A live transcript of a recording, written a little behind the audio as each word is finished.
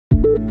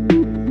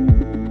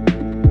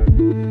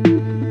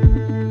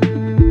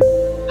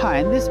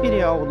this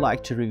video, I would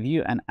like to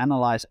review and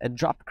analyze a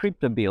draft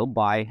crypto bill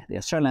by the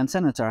Australian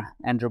Senator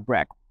Andrew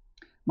Bragg.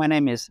 My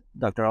name is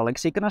Dr.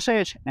 Alexey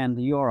Konashevich, and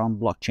you're on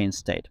Blockchain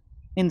State.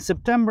 In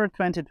September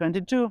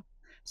 2022,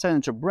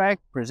 Senator Bragg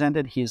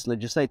presented his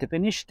legislative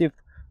initiative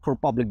for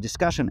public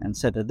discussion and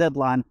set a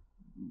deadline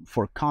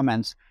for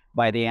comments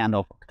by the end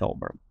of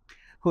October.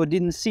 Who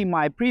didn't see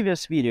my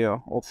previous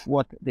video of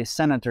what the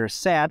senator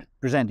said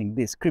presenting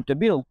this crypto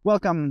bill,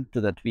 welcome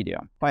to that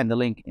video. Find the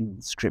link in the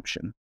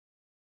description.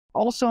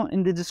 Also,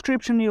 in the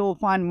description, you will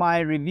find my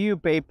review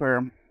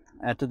paper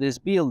to this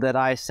bill that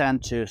I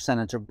sent to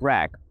Senator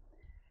Bragg.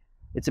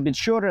 It's a bit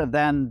shorter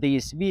than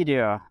this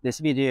video. This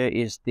video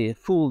is the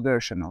full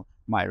version of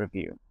my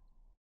review.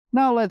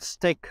 Now let's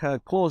take a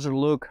closer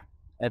look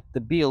at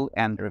the bill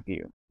and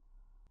review.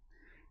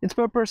 Its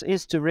purpose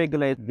is to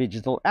regulate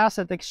digital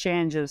asset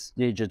exchanges,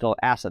 digital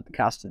asset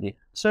custody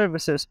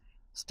services,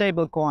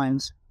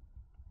 stablecoins,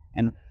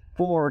 and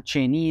for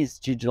Chinese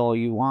digital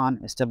Yuan,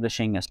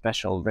 establishing a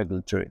special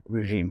regulatory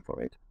regime for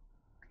it.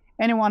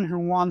 Anyone who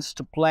wants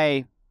to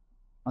play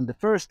on the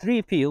first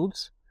three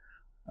fields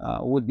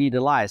would need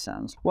a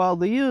license, while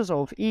the use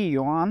of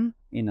e-Yuan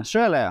in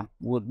Australia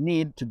would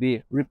need to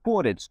be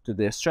reported to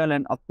the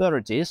Australian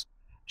authorities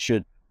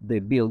should the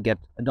bill get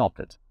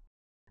adopted.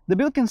 The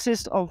bill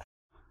consists of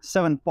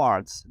 7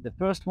 parts. The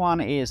first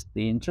one is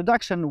the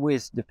introduction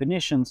with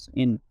definitions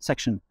in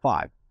Section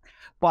 5.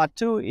 Part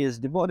 2 is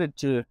devoted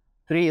to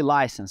 3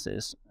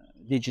 licenses: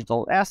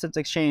 digital asset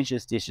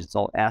exchanges,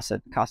 digital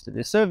asset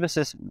custody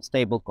services, and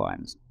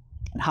stablecoins,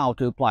 and how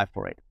to apply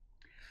for it.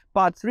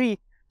 Part 3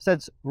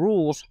 sets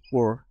rules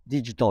for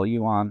digital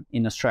Yuan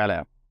in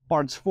Australia.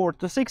 Parts 4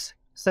 to 6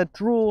 set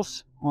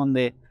rules on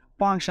the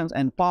functions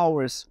and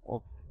powers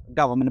of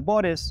government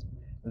bodies,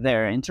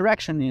 their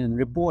interaction in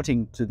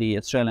reporting to the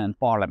Australian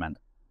Parliament.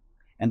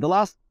 And the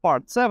last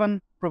part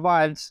 7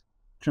 provides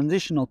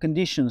transitional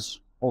conditions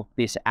of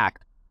this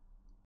act.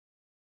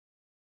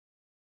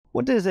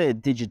 What is a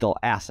digital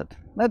asset?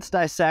 Let's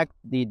dissect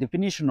the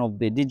definition of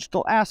the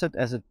digital asset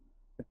as it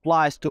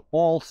applies to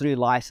all 3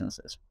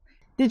 licenses.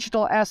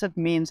 Digital asset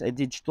means a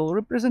digital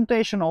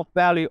representation of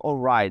value or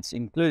rights,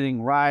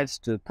 including rights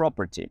to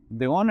property,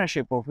 the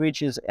ownership of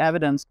which is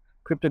evidenced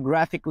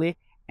cryptographically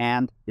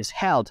and is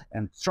held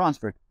and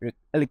transferred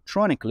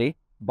electronically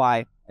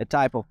by a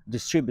type of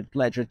distributed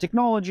ledger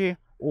technology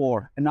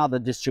or another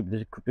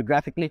distributed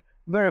cryptographically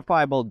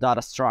verifiable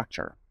data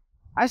structure.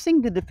 I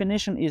think the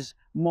definition is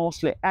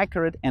mostly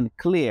accurate and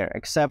clear,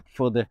 except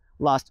for the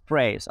last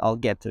phrase. I'll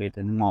get to it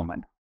in a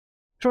moment.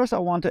 First, I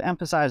want to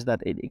emphasize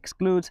that it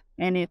excludes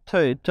any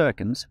toad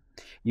tokens.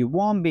 You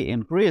won't be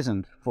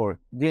imprisoned for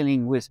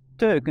dealing with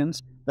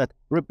tokens that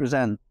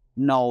represent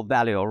no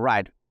value or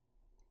right.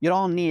 You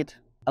don't need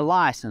a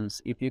license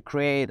if you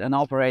create and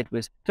operate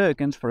with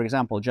tokens, for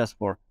example, just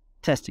for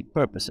testing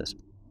purposes,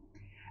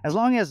 as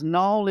long as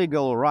no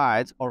legal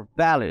rights or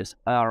values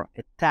are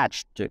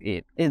attached to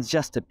it. It's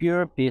just a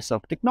pure piece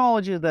of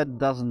technology that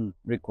doesn't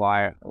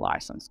require a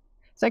license.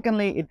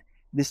 Secondly, it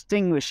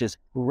distinguishes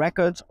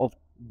records of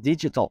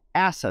digital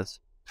assets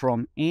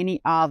from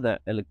any other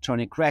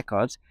electronic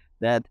records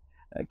that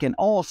can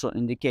also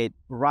indicate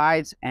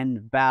rights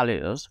and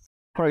values.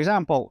 For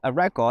example, a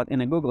record in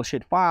a Google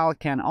Sheet file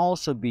can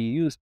also be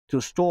used to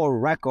store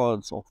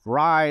records of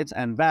rights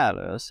and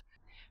values.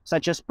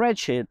 Such a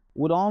spreadsheet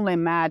would only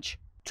match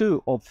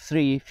 2 of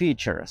 3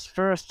 features.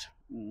 First,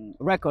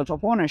 records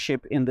of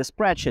ownership in the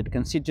spreadsheet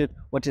constitute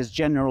what is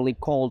generally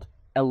called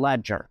a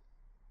ledger.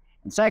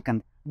 And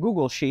second,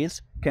 Google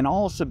Sheets can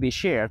also be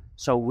shared,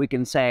 so we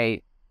can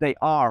say they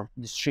are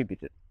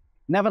distributed.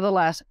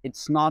 Nevertheless,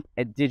 it's not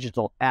a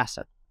digital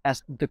asset,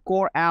 as the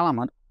core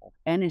element of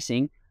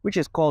anything which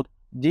is called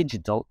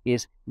digital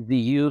is the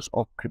use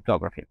of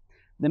cryptography.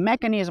 The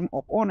mechanism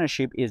of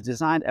ownership is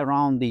designed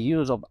around the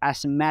use of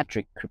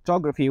asymmetric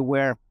cryptography,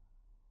 where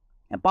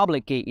a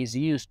public key is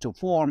used to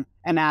form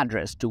an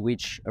address to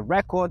which a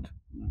record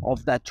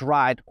of that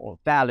right or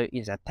value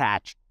is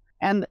attached,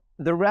 and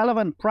the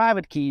relevant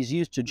private key is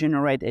used to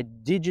generate a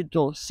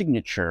digital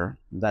signature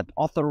that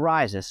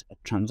authorizes a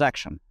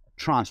transaction, a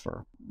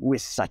transfer,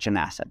 with such an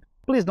asset.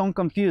 Please don't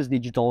confuse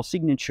digital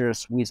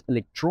signatures with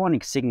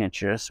electronic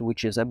signatures,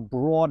 which is a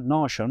broad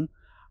notion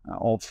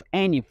of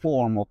any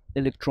form of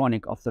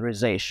electronic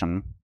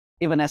authorization.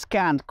 Even a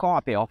scanned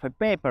copy of a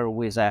paper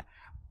with a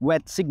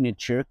wet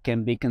signature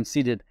can be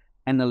considered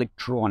an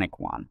electronic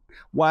one,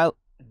 while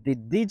the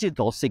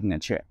digital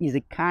signature is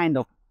a kind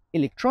of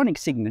electronic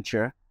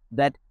signature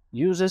that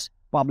uses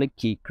public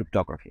key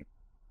cryptography.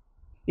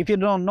 If you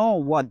don't know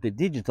what the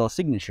digital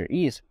signature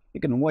is,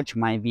 you can watch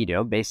my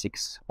video,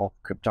 Basics of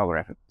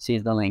Cryptography. See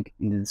the link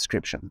in the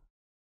description.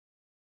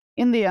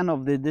 In the end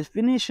of the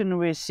definition,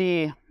 we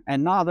see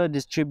another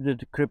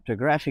distributed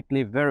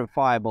cryptographically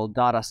verifiable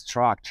data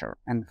structure,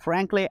 and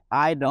frankly,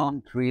 I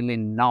don't really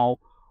know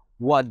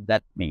what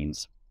that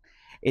means.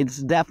 It's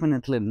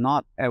definitely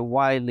not a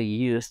widely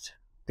used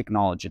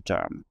technology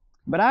term.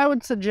 But I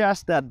would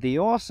suggest that the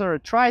author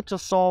tried to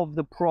solve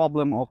the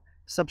problem of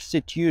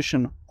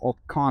substitution of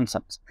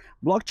concepts.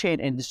 Blockchain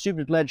and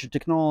distributed ledger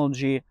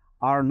technology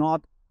are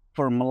not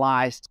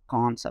formalized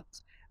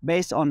concepts.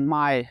 Based on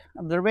my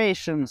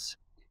observations,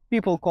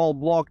 people call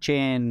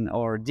blockchain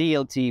or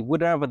DLT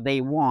whatever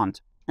they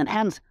want, and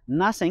hence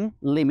nothing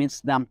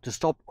limits them to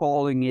stop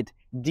calling it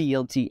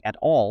DLT at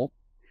all,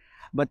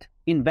 but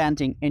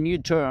inventing a new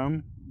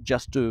term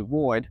just to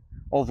avoid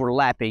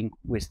overlapping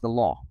with the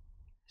law.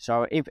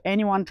 So if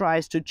anyone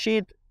tries to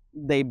cheat,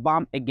 they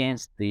bump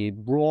against the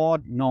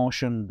broad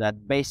notion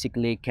that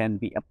basically can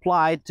be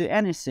applied to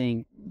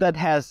anything that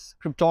has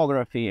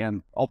cryptography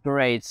and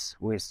operates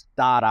with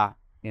data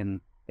in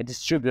a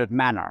distributed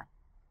manner.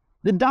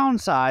 The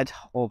downside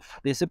of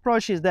this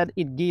approach is that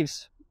it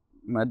gives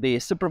the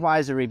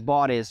supervisory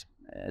bodies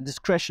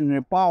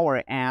discretionary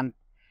power, and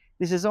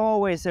this is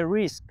always a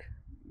risk,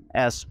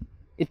 as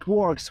it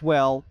works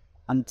well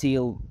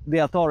until the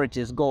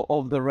authorities go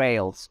off the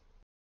rails.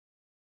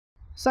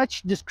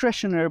 Such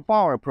discretionary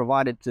power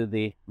provided to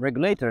the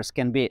regulators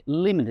can be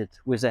limited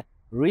with a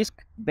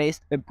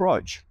risk-based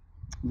approach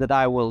that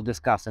I will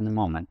discuss in a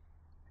moment.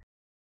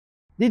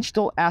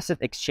 Digital asset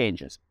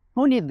exchanges.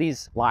 Who need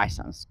this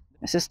license?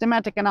 A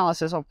systematic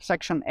analysis of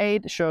Section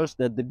 8 shows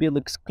that the bill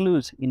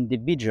excludes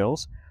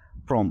individuals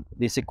from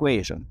this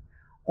equation.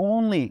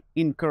 Only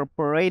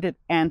incorporated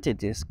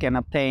entities can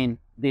obtain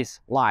this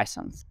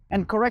license.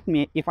 And correct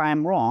me if I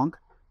am wrong,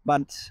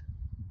 but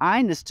I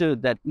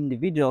understood that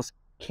individuals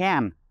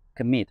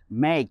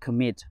may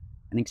commit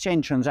an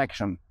exchange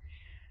transaction,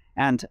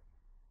 and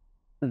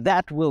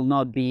that will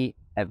not be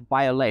a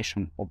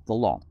violation of the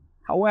law.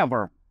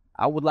 However,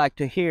 I would like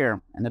to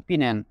hear an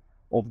opinion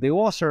of the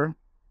author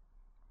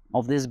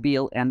of this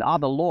bill and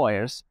other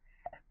lawyers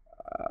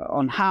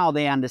on how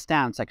they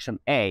understand Section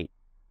 8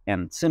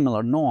 and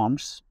similar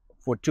norms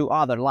for two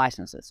other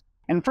licenses.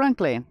 And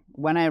frankly,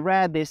 when I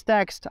read this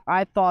text,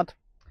 I thought,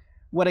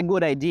 what a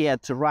good idea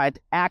to write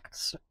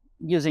acts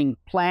using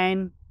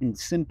plain and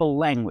simple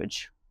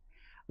language.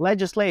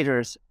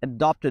 Legislators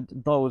adopted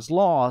those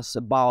laws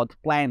about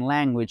plain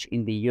language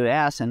in the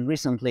US and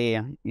recently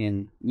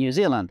in New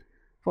Zealand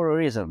for a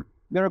reason.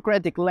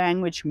 Bureaucratic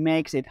language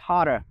makes it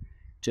harder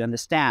to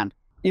understand,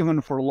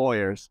 even for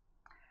lawyers.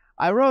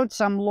 I wrote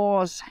some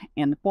laws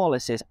and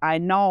policies. I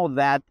know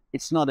that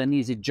it's not an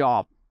easy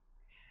job.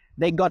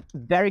 They got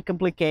very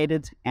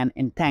complicated and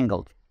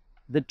entangled.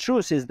 The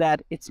truth is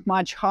that it's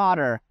much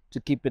harder to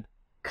keep it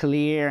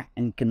clear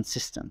and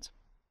consistent.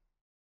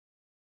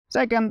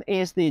 Second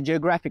is the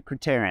geographic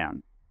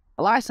criterion.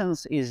 A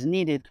license is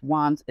needed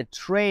once a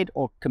trade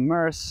or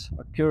commerce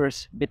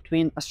occurs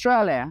between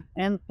Australia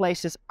and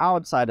places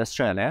outside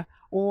Australia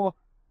or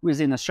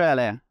within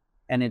Australia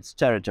and its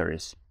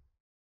territories.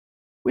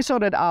 We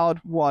sorted out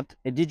what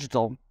a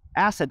digital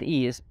asset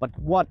is, but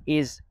what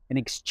is an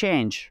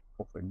exchange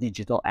of a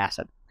digital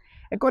asset?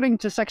 According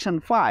to Section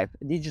 5,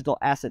 a digital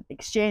asset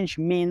exchange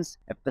means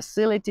a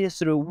facility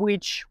through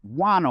which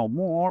one or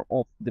more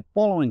of the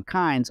following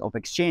kinds of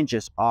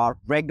exchanges are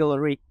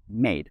regularly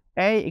made.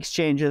 A.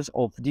 Exchanges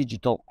of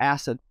digital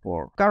asset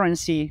for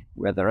currency,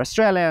 whether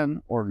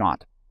Australian or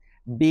not.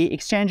 B.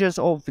 Exchanges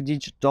of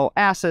digital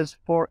assets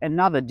for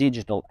another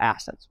digital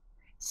asset.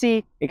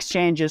 C.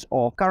 Exchanges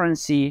of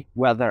currency,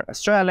 whether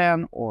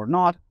Australian or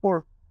not,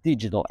 for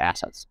digital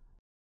assets.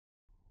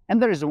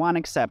 And there is one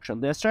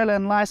exception. The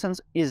Australian license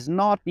is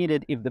not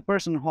needed if the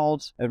person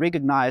holds a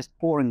recognized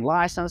foreign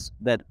license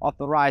that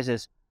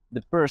authorizes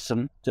the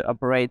person to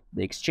operate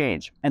the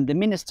exchange, and the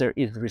minister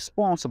is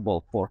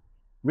responsible for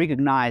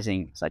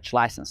recognizing such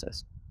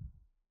licenses.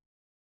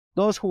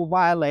 Those who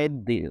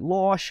violate the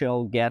law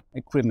shall get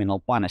a criminal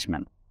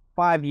punishment,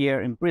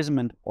 5-year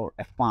imprisonment or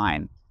a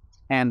fine,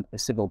 and a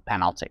civil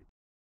penalty.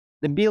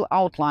 The bill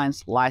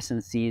outlines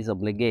licensees'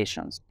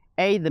 obligations.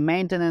 A. The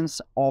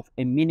maintenance of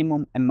a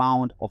minimum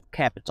amount of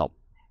capital.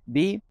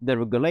 B. The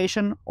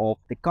regulation of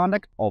the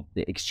conduct of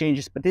the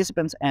exchange's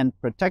participants and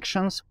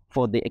protections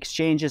for the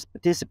exchange's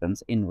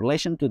participants in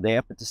relation to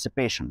their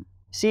participation.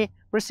 C.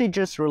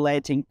 Procedures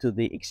relating to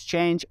the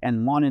exchange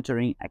and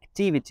monitoring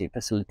activity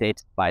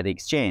facilitated by the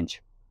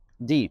exchange.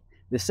 D.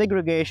 The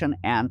segregation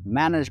and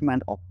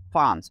management of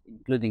funds,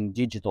 including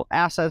digital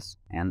assets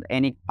and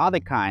any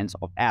other kinds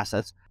of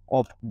assets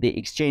of the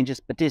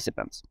exchange's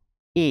participants.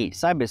 E.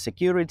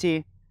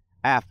 Cybersecurity.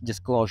 F.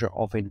 Disclosure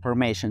of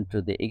information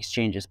to the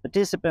exchange's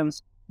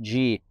participants.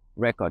 G.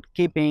 Record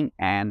keeping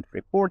and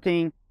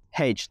reporting.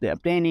 H. The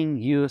obtaining,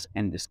 use,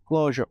 and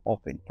disclosure of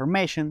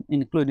information,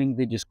 including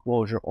the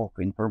disclosure of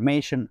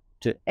information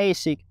to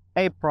ASIC,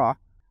 APRA,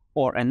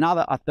 or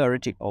another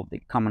authority of the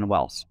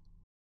Commonwealth.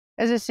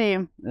 As you see,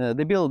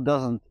 the bill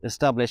doesn't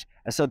establish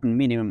a certain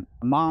minimum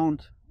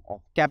amount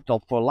of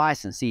capital for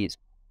licensees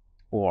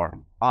or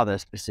other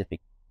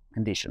specific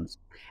conditions.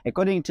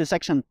 According to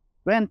Section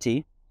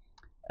 20,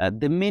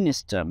 the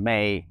minister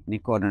may, in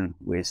accordance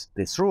with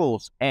these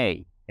rules,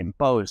 A.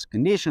 Impose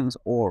conditions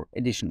or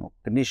additional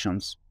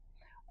conditions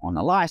on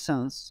a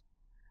license,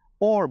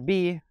 or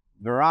B.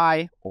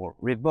 Vary or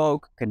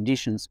revoke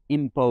conditions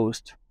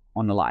imposed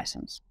on a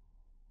license.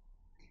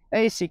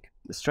 ASIC,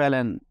 the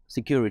Australian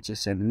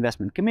Securities and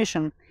Investment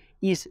Commission,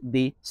 is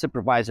the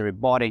supervisory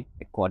body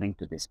according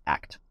to this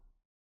Act.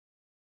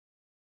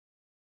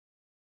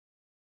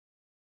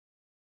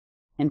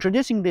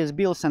 Introducing this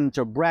bill,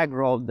 Senator Bragg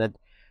wrote that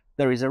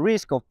there is a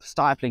risk of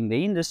stifling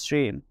the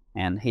industry,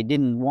 and he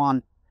didn't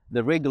want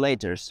the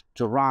regulators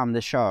to run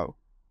the show.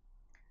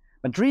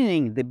 But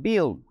reading the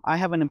bill, I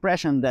have an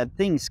impression that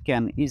things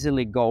can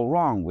easily go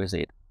wrong with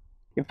it.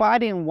 If I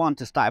didn't want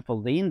to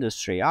stifle the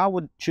industry, I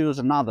would choose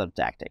another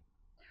tactic.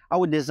 I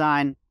would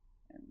design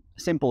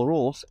simple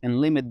rules and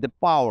limit the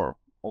power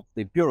of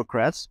the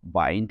bureaucrats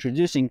by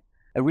introducing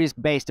a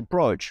risk-based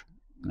approach,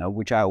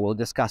 which I will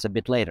discuss a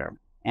bit later,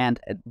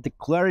 and a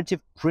declarative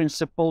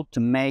principle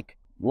to make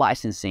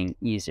licensing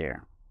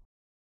easier.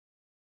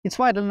 It's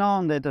widely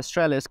known that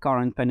Australia's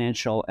current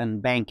financial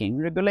and banking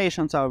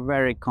regulations are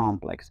very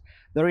complex.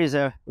 There is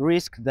a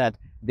risk that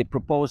the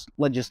proposed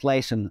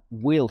legislation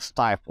will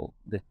stifle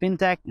the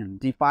fintech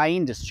and DeFi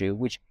industry,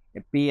 which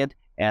appeared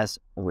as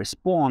a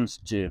response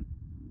to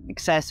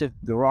excessive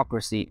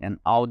bureaucracy and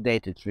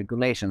outdated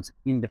regulations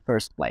in the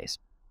first place.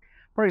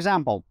 For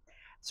example,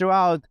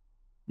 throughout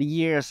the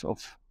years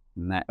of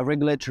a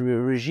regulatory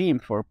regime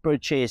for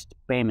purchased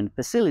payment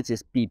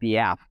facilities,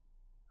 PPF,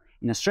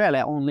 in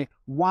Australia, only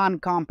one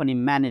company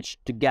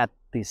managed to get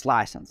this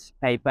license,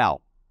 PayPal.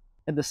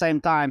 At the same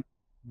time,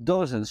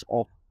 dozens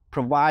of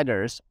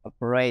providers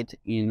operate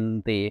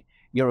in the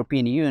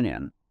European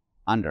Union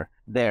under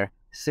their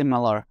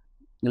similar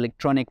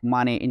electronic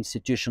money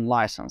institution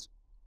license.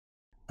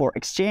 For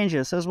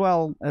exchanges as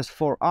well as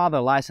for other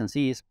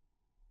licensees,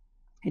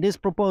 it is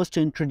proposed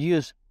to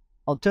introduce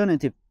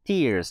alternative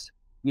tiers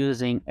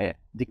using a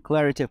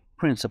declarative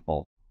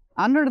principle.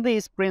 Under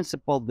this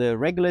principle, the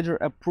regulator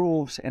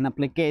approves an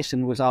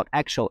application without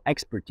actual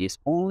expertise,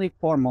 only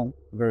formal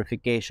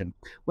verification,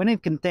 when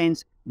it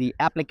contains the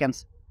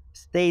applicant's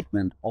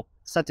statement of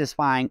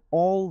satisfying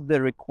all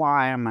the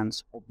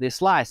requirements of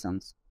this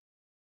license,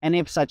 and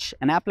if such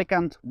an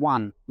applicant,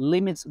 1.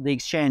 Limits the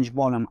exchange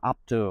volume up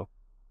to,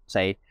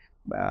 say,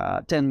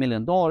 $10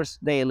 million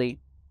daily,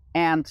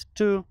 and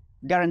 2.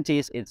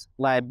 Guarantees its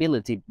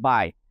liability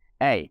by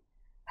A.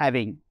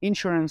 Having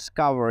insurance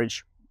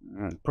coverage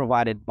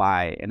provided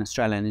by an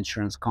Australian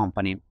insurance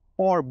company,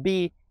 or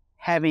B.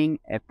 Having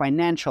a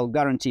financial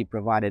guarantee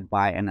provided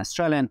by an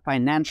Australian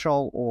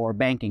financial or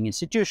banking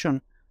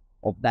institution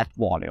of that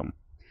volume.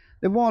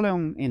 The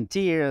volume in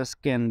tiers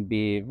can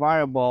be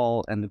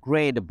variable and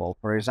gradable.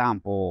 For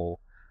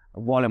example,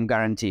 volume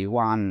guarantee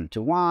 1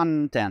 to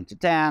 1, 10 to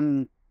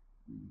 10,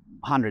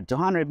 100 to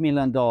 $100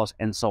 million,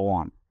 and so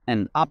on,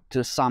 and up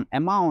to some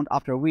amount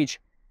after which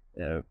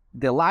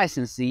the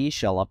licensee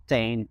shall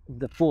obtain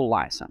the full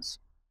license.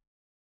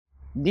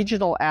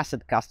 Digital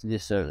asset custody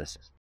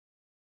services.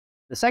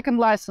 The second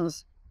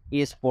license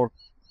is for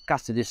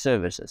custody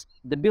services.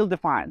 The bill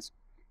defines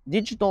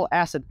digital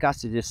asset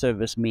custody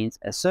service means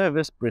a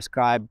service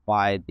prescribed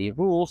by the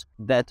rules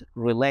that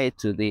relate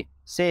to the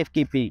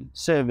safekeeping,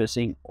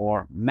 servicing,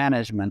 or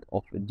management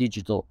of a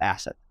digital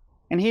asset.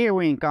 And here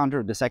we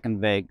encounter the second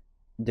vague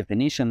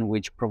definition,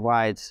 which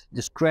provides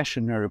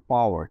discretionary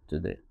power to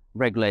the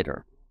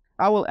regulator.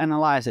 I will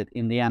analyze it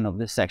in the end of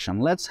this section.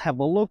 Let's have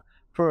a look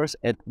first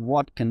at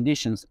what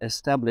conditions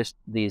established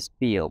this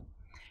bill.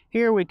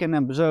 Here we can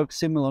observe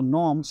similar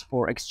norms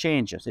for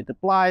exchanges. It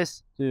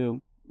applies to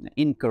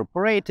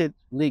incorporated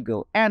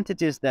legal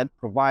entities that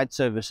provide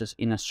services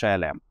in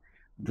Australia.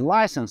 The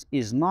license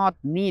is not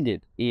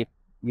needed if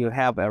you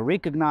have a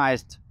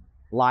recognized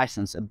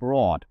license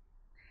abroad.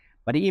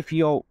 But if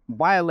you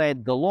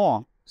violate the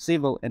law,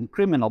 civil and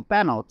criminal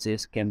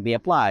penalties can be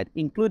applied,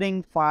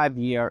 including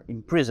 5-year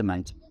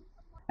imprisonment.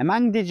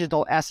 Among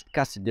digital asset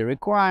custody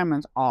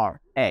requirements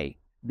are A.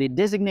 The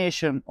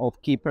designation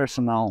of key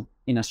personnel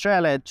in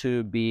Australia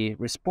to be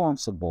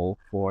responsible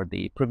for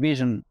the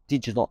provision of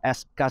digital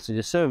asset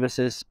custody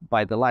services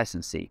by the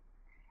licensee.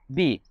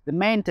 B. The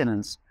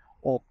maintenance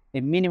of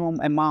a minimum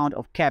amount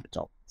of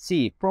capital.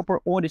 C. Proper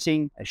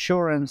auditing,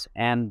 assurance,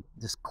 and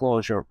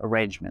disclosure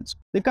arrangements.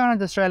 The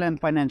current Australian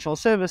Financial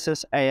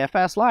Services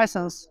AFS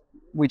license,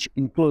 which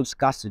includes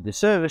custody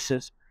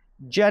services,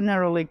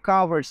 generally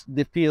covers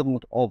the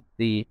field of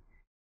the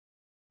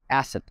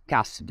asset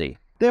custody.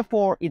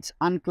 Therefore, it's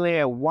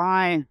unclear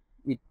why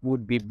it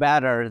would be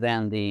better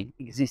than the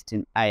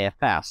existing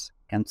AFS,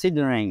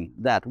 considering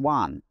that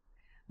 1.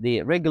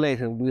 The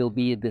regulator will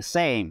be the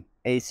same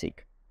ASIC.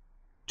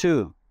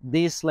 2.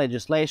 This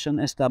legislation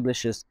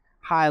establishes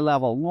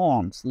high-level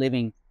norms,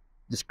 leaving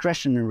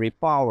discretionary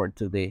power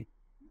to the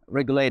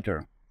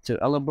regulator to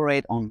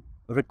elaborate on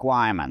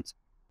requirements.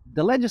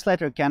 The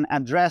legislator can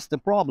address the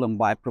problem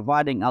by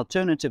providing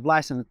alternative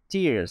license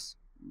tiers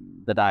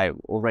that I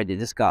already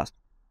discussed,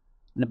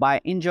 and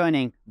by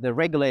enjoining the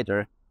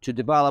regulator to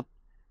develop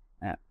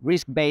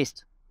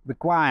risk-based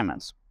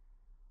requirements,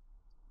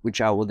 which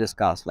I will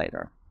discuss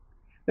later.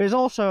 There is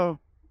also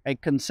a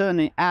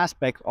concerning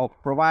aspect of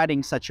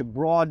providing such a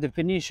broad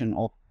definition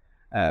of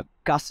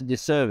custody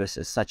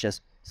services, such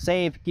as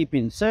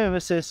safekeeping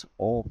services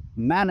or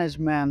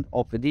management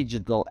of a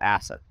digital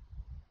asset.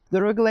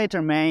 The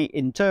regulator may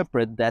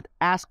interpret that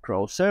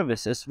escrow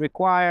services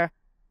require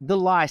the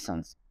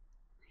license,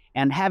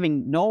 and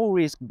having no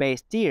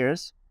risk-based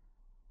tiers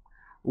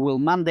will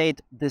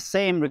mandate the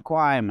same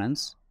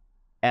requirements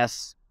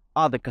as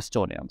other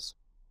custodians.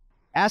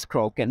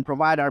 Escrow can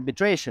provide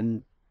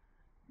arbitration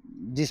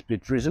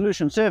dispute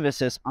resolution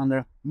services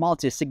under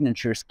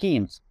multi-signature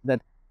schemes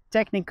that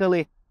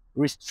technically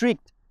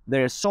restrict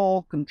their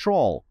sole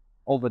control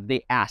over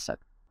the asset.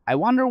 I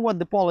wonder what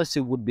the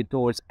policy would be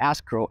towards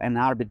escrow and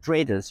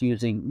arbitrators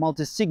using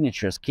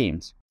multi-signature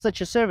schemes.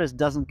 Such a service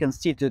doesn't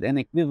constitute an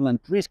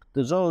equivalent risk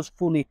to those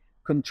fully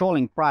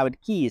controlling private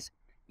keys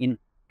in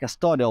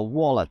custodial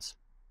wallets.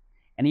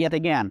 And yet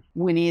again,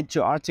 we need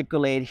to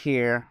articulate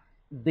here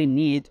the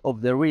need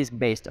of the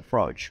risk-based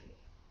approach.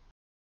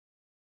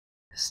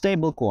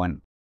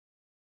 Stablecoin.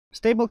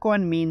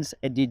 Stablecoin means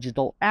a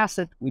digital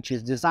asset which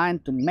is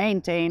designed to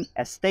maintain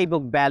a stable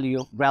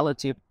value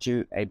relative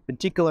to a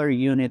particular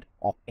unit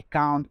of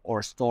account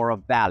or store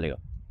of value.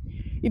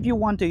 If you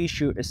want to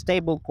issue a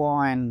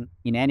stablecoin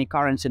in any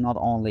currency, not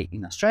only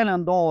in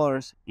Australian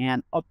dollars,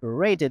 and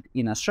operate it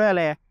in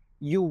Australia,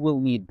 you will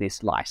need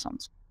this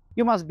license.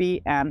 You must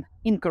be an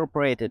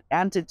incorporated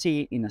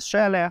entity in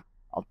Australia.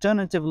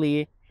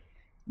 Alternatively,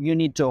 you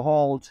need to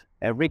hold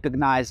a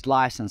recognized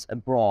license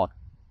abroad.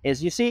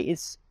 As you see,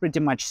 it's pretty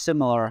much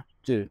similar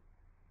to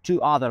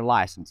two other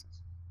licenses.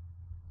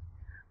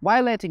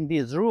 Violating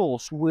these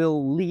rules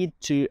will lead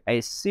to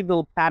a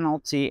civil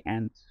penalty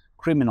and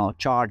criminal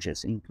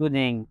charges,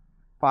 including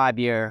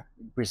 5-year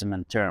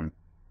imprisonment term.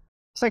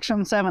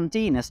 Section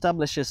 17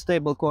 establishes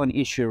stablecoin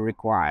issue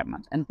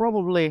requirements, and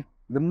probably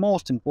the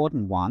most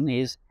important one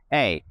is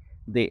A.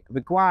 The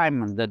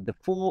requirement that the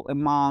full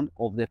amount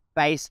of the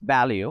face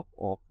value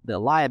of the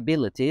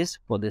liabilities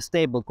for the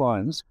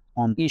stablecoins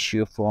on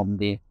issue from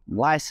the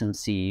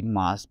licensee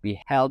must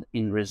be held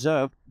in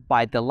reserve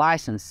by the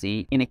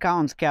licensee in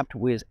accounts kept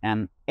with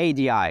an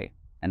ADI,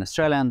 an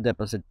Australian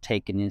Deposit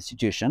Taking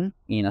Institution,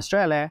 in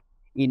Australia,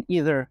 in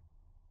either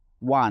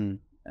 1.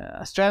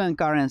 Australian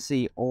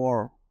currency,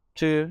 or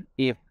 2.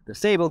 If the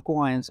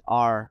stablecoins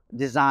are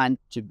designed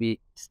to be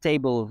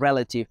stable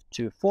relative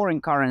to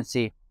foreign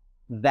currency,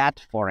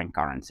 that foreign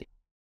currency.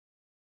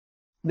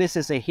 This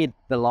is a hit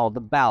below the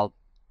belt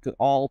to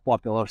all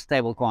popular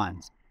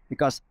stablecoins,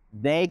 because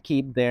they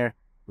keep their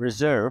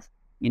reserve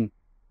in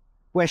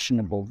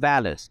questionable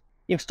values.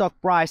 If stock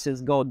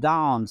prices go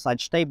down,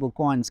 such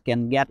stablecoins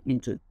can get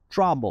into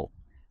trouble,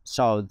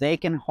 so they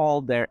can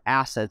hold their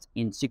assets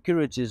in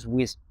securities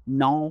with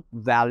no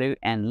value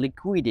and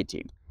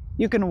liquidity.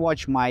 You can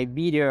watch my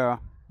video,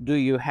 Do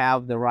You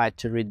Have the Right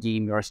to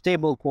Redeem Your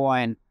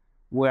Stablecoin?,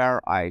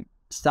 where I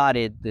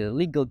studied the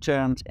legal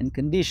terms and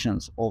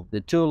conditions of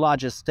the two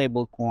largest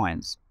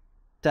stablecoins,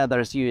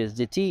 Tether's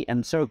USDT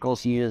and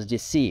Circle's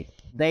USDC.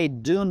 They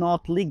do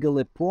not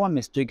legally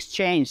promise to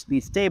exchange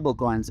these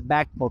stablecoins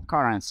back for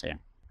currency.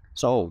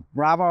 So,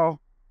 bravo,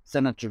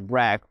 Senator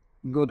Bragg,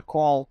 good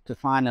call to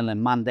finally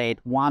mandate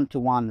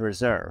one-to-one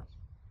reserve.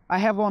 I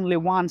have only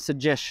one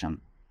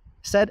suggestion.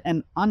 Set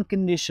an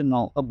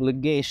unconditional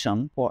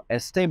obligation for a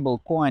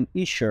stablecoin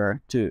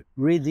issuer to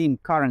redeem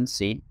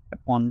currency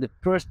upon the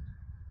first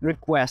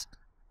request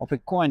of a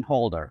coin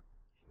holder,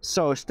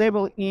 so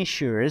stable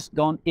issuers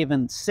don't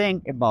even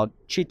think about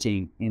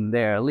cheating in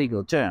their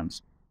legal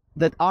terms.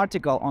 That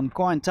article on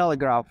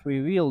Cointelegraph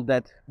revealed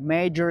that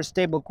major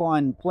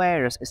stablecoin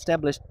players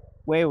established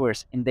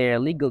waivers in their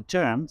legal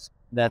terms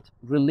that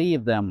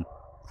relieve them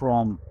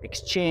from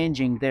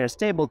exchanging their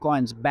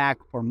stablecoins back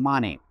for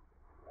money,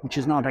 which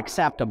is not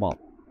acceptable.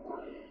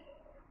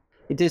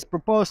 It is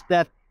proposed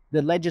that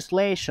the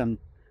legislation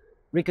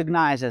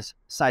recognizes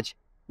such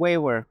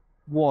waiver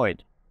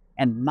void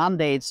and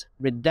mandates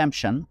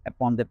redemption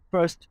upon the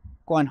first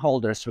coin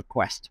holder's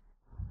request.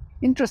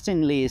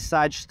 Interestingly,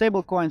 such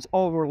stablecoins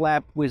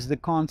overlap with the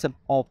concept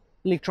of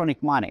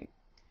electronic money.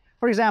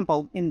 For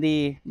example, in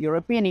the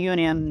European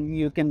Union,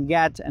 you can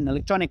get an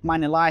electronic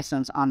money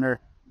license under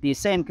the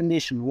same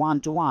condition,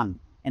 one-to-one,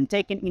 and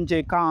taking into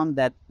account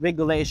that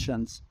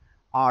regulations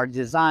are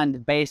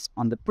designed based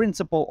on the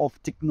principle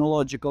of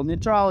technological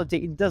neutrality,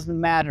 it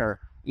doesn't matter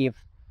if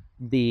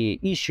the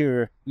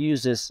issuer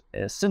uses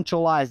a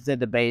centralized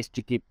database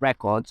to keep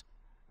records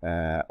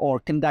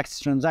or conducts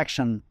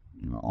transactions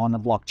on a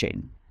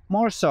blockchain.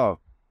 More so,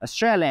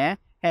 Australia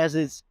has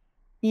its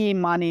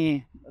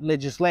e-money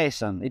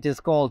legislation. It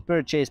is called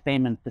Purchase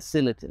Payment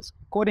Facilities.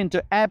 According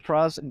to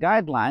APRA's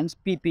guidelines,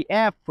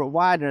 PPF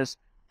providers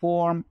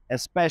form a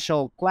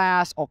special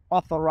class of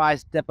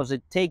authorized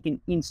deposit-taking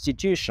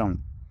institutions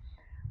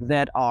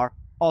that are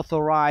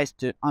authorized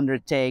to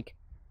undertake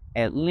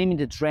a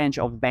limited range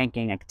of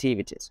banking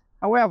activities.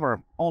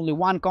 However, only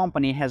one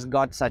company has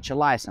got such a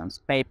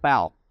license,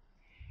 PayPal.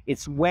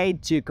 It's way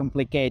too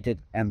complicated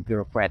and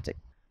bureaucratic.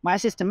 My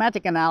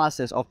systematic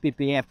analysis of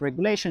PPF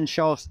regulation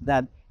shows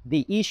that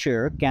the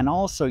issuer can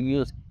also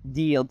use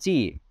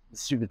DLT,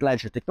 distributed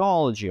ledger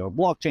technology, or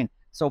blockchain,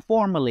 so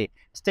formally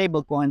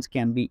stablecoins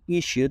can be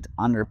issued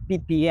under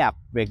PPF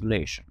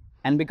regulation.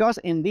 And because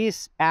in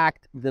this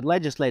act the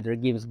legislator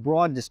gives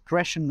broad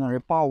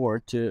discretionary power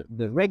to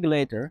the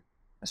regulator,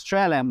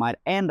 Australia might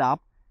end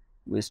up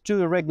with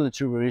two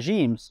regulatory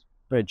regimes,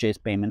 purchase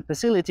payment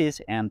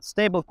facilities and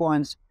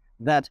stablecoins,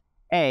 that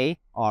A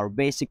are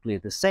basically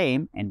the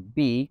same and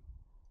B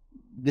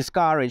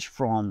discourage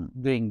from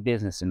doing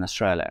business in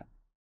Australia.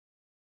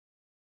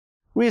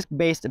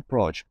 Risk-based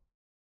approach.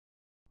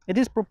 It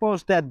is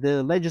proposed that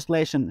the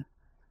legislation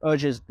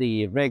urges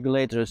the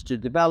regulators to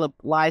develop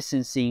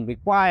licensing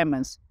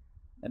requirements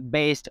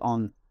based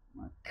on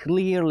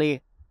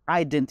clearly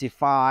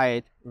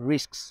identified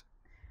risks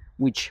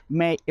which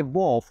may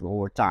evolve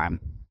over time.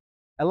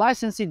 A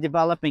licensee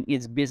developing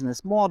its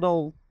business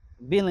model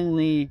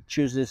willingly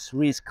chooses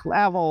risk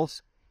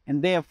levels,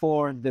 and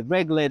therefore the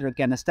regulator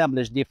can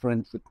establish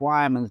different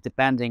requirements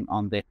depending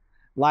on the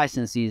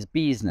licensee's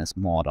business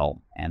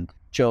model and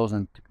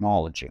chosen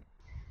technology.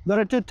 There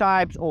are two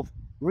types of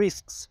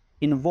risks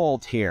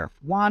involved here.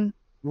 One,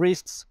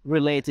 risks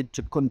related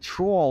to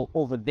control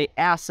over the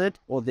asset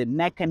or the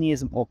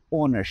mechanism of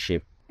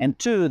ownership, and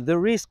two, the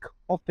risk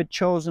of a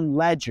chosen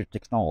ledger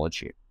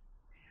technology.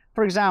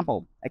 For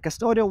example, a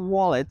custodial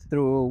wallet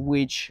through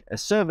which a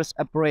service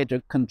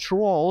operator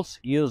controls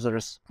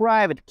users'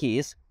 private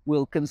keys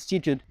will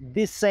constitute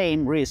the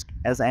same risk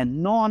as a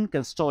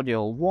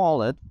non-custodial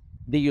wallet.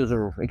 The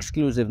user,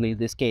 exclusively in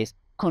this case,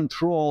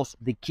 controls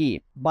the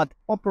key, but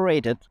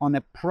operated on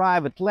a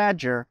private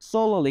ledger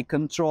solely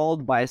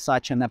controlled by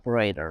such an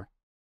operator.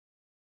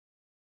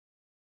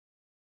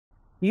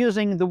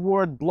 Using the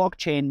word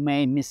blockchain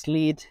may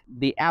mislead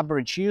the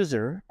average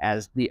user,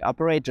 as the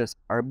operators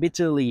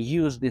arbitrarily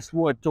use this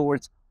word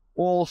towards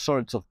all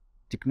sorts of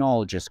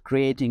technologies,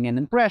 creating an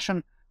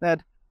impression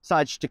that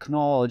such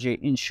technology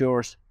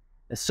ensures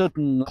a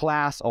certain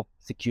class of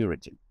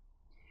security.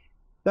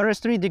 There are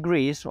 3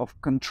 degrees of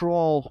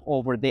control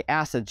over the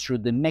asset through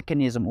the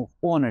mechanism of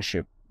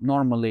ownership,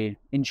 normally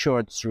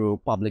ensured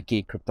through public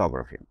key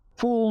cryptography.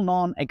 Full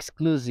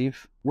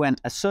non-exclusive, when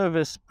a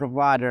service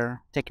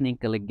provider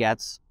technically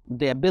gets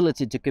the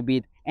ability to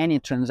commit any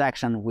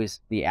transaction with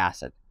the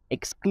asset.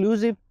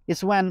 Exclusive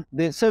is when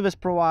the service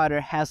provider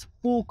has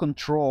full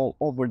control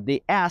over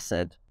the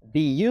asset.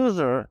 The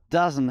user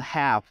doesn't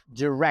have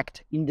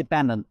direct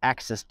independent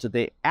access to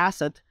the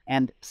asset,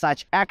 and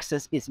such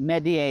access is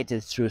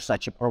mediated through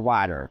such a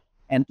provider.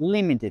 And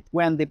limited,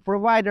 when the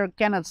provider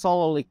cannot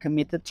solely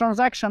commit a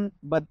transaction,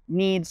 but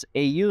needs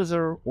a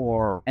user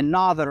or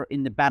another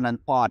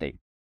independent party.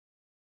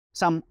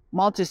 Some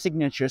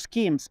multi-signature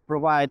schemes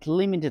provide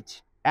limited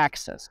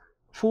access.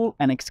 Full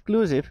and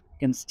exclusive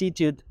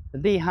constitute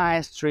the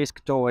highest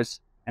risk towards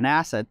an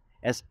asset,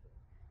 as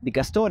the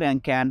custodian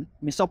can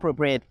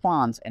misappropriate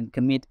funds and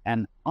commit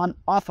an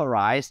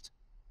unauthorized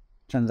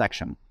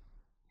transaction.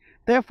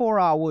 Therefore,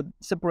 I would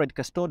separate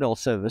custodial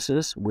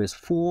services with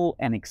full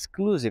and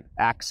exclusive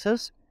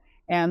access,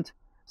 and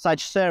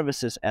such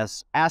services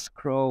as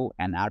escrow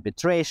and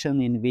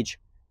arbitration, in which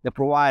the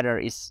provider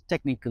is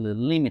technically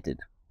limited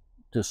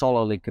to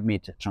solely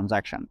commit a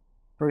transaction.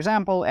 For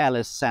example,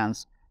 Alice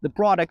sends the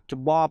product to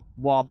Bob,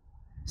 Bob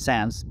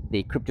sends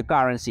the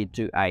cryptocurrency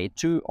to a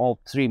 2 of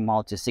 3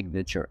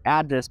 multi-signature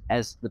address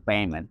as the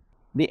payment.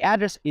 The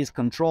address is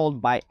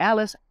controlled by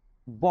Alice,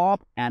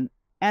 Bob, and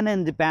an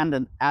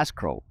independent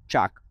escrow,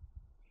 Chuck.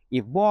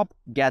 If Bob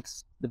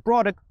gets the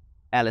product,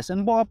 Alice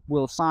and Bob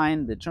will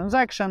sign the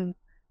transaction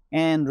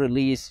and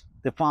release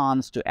the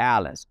funds to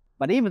Alice.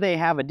 But if they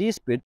have a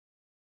dispute,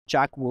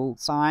 Chuck will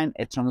sign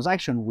a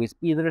transaction with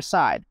either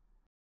side.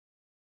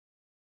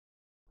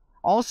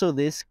 Also,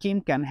 this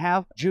scheme can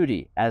have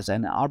Judy as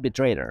an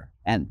arbitrator,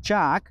 and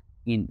Chuck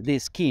in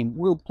this scheme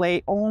will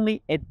play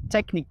only a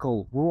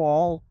technical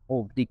role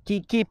of the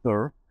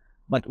keykeeper,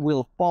 but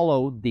will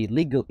follow the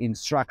legal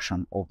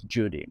instruction of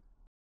Judy.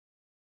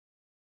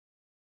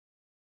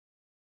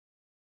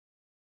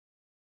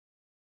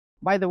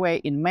 By the way,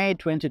 in May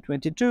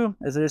 2022,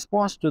 as a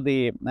response to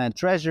the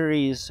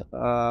Treasury's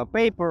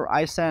paper,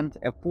 I sent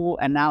a full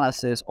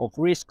analysis of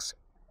risks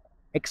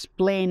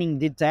explaining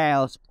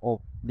details of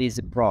this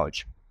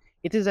approach.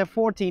 It is a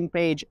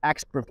 14-page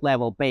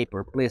expert-level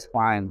paper. Please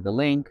find the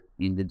link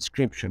in the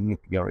description if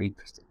you're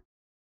interested.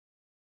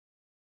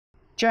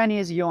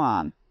 Chinese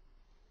Yuan.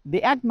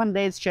 The Act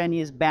mandates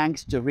Chinese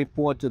banks to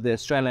report to the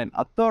Australian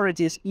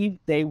authorities if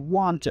they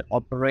want to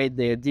operate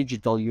their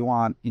digital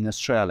yuan in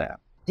Australia.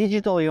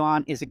 Digital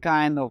yuan is a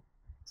kind of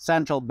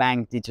central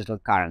bank digital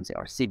currency,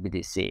 or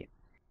CBDC.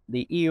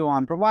 The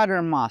yuan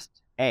provider must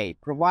A.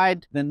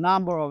 Provide the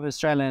number of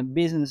Australian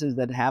businesses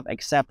that have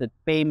accepted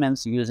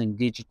payments using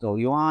digital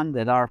yuan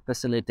that are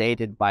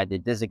facilitated by the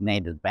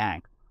designated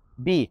bank.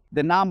 B.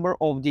 The number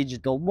of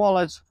digital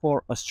wallets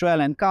for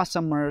Australian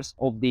customers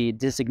of the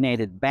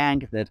designated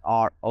bank that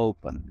are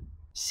open.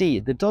 C.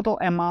 The total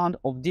amount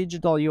of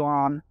digital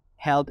yuan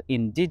held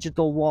in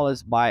digital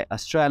wallets by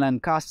Australian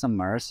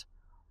customers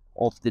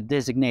of the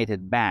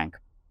designated bank.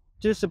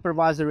 Two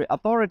supervisory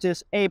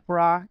authorities,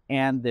 APRA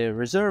and the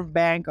Reserve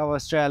Bank of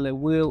Australia,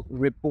 will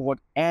report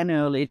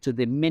annually to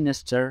the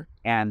Minister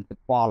and the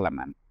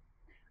Parliament.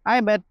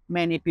 I bet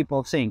many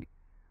people think,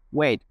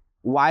 wait,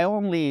 why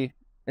only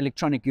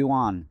electronic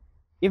yuan?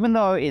 Even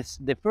though it's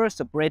the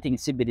first operating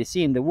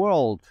CBDC in the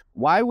world,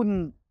 why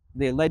wouldn't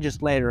the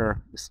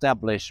legislator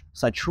establish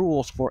such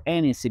rules for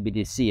any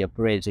CBDC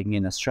operating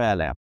in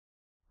Australia?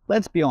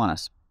 Let's be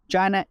honest,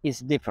 China is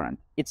different.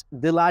 It's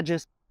the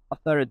largest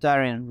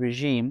authoritarian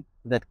regime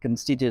that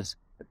constitutes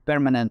a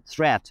permanent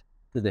threat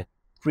to the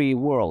free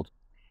world,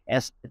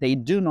 as they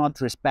do not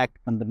respect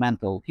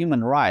fundamental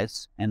human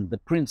rights and the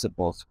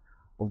principles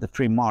of the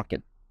free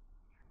market.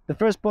 The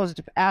first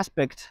positive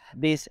aspect,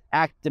 this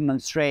act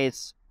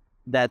demonstrates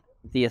that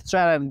the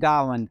Australian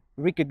government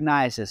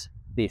recognizes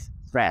this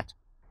threat.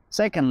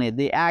 Secondly,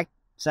 the act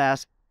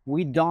says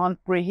we don't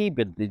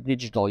prohibit the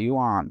digital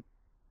yuan.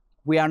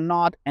 We are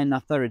not an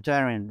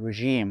authoritarian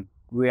regime.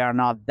 We are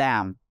not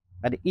them.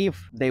 But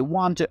if they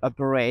want to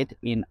operate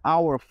in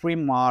our free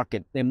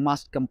market, they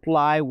must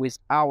comply with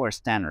our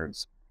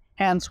standards.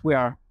 Hence, we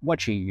are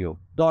watching you.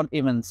 Don't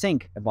even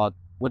think about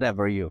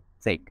whatever you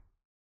think.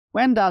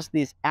 When does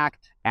this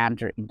act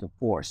enter into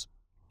force?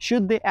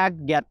 Should the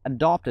act get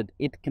adopted,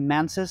 it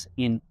commences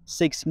in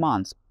 6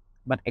 months.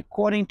 But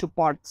according to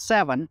Part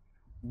 7,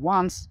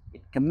 once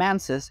it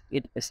commences,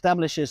 it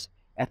establishes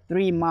a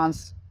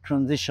 3-month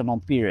transitional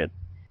period.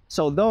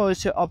 So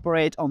those who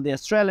operate on the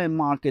Australian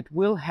market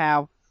will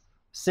have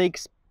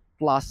 6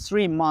 plus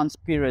 3 months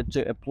period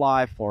to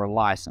apply for a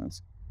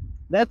license.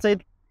 That's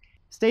it.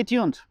 Stay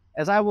tuned,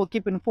 as I will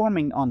keep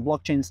informing on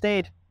Blockchain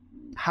State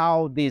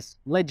how this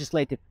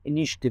legislative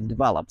initiative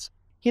develops.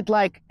 Hit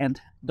like and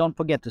don't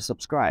forget to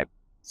subscribe.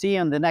 See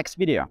you in the next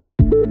video.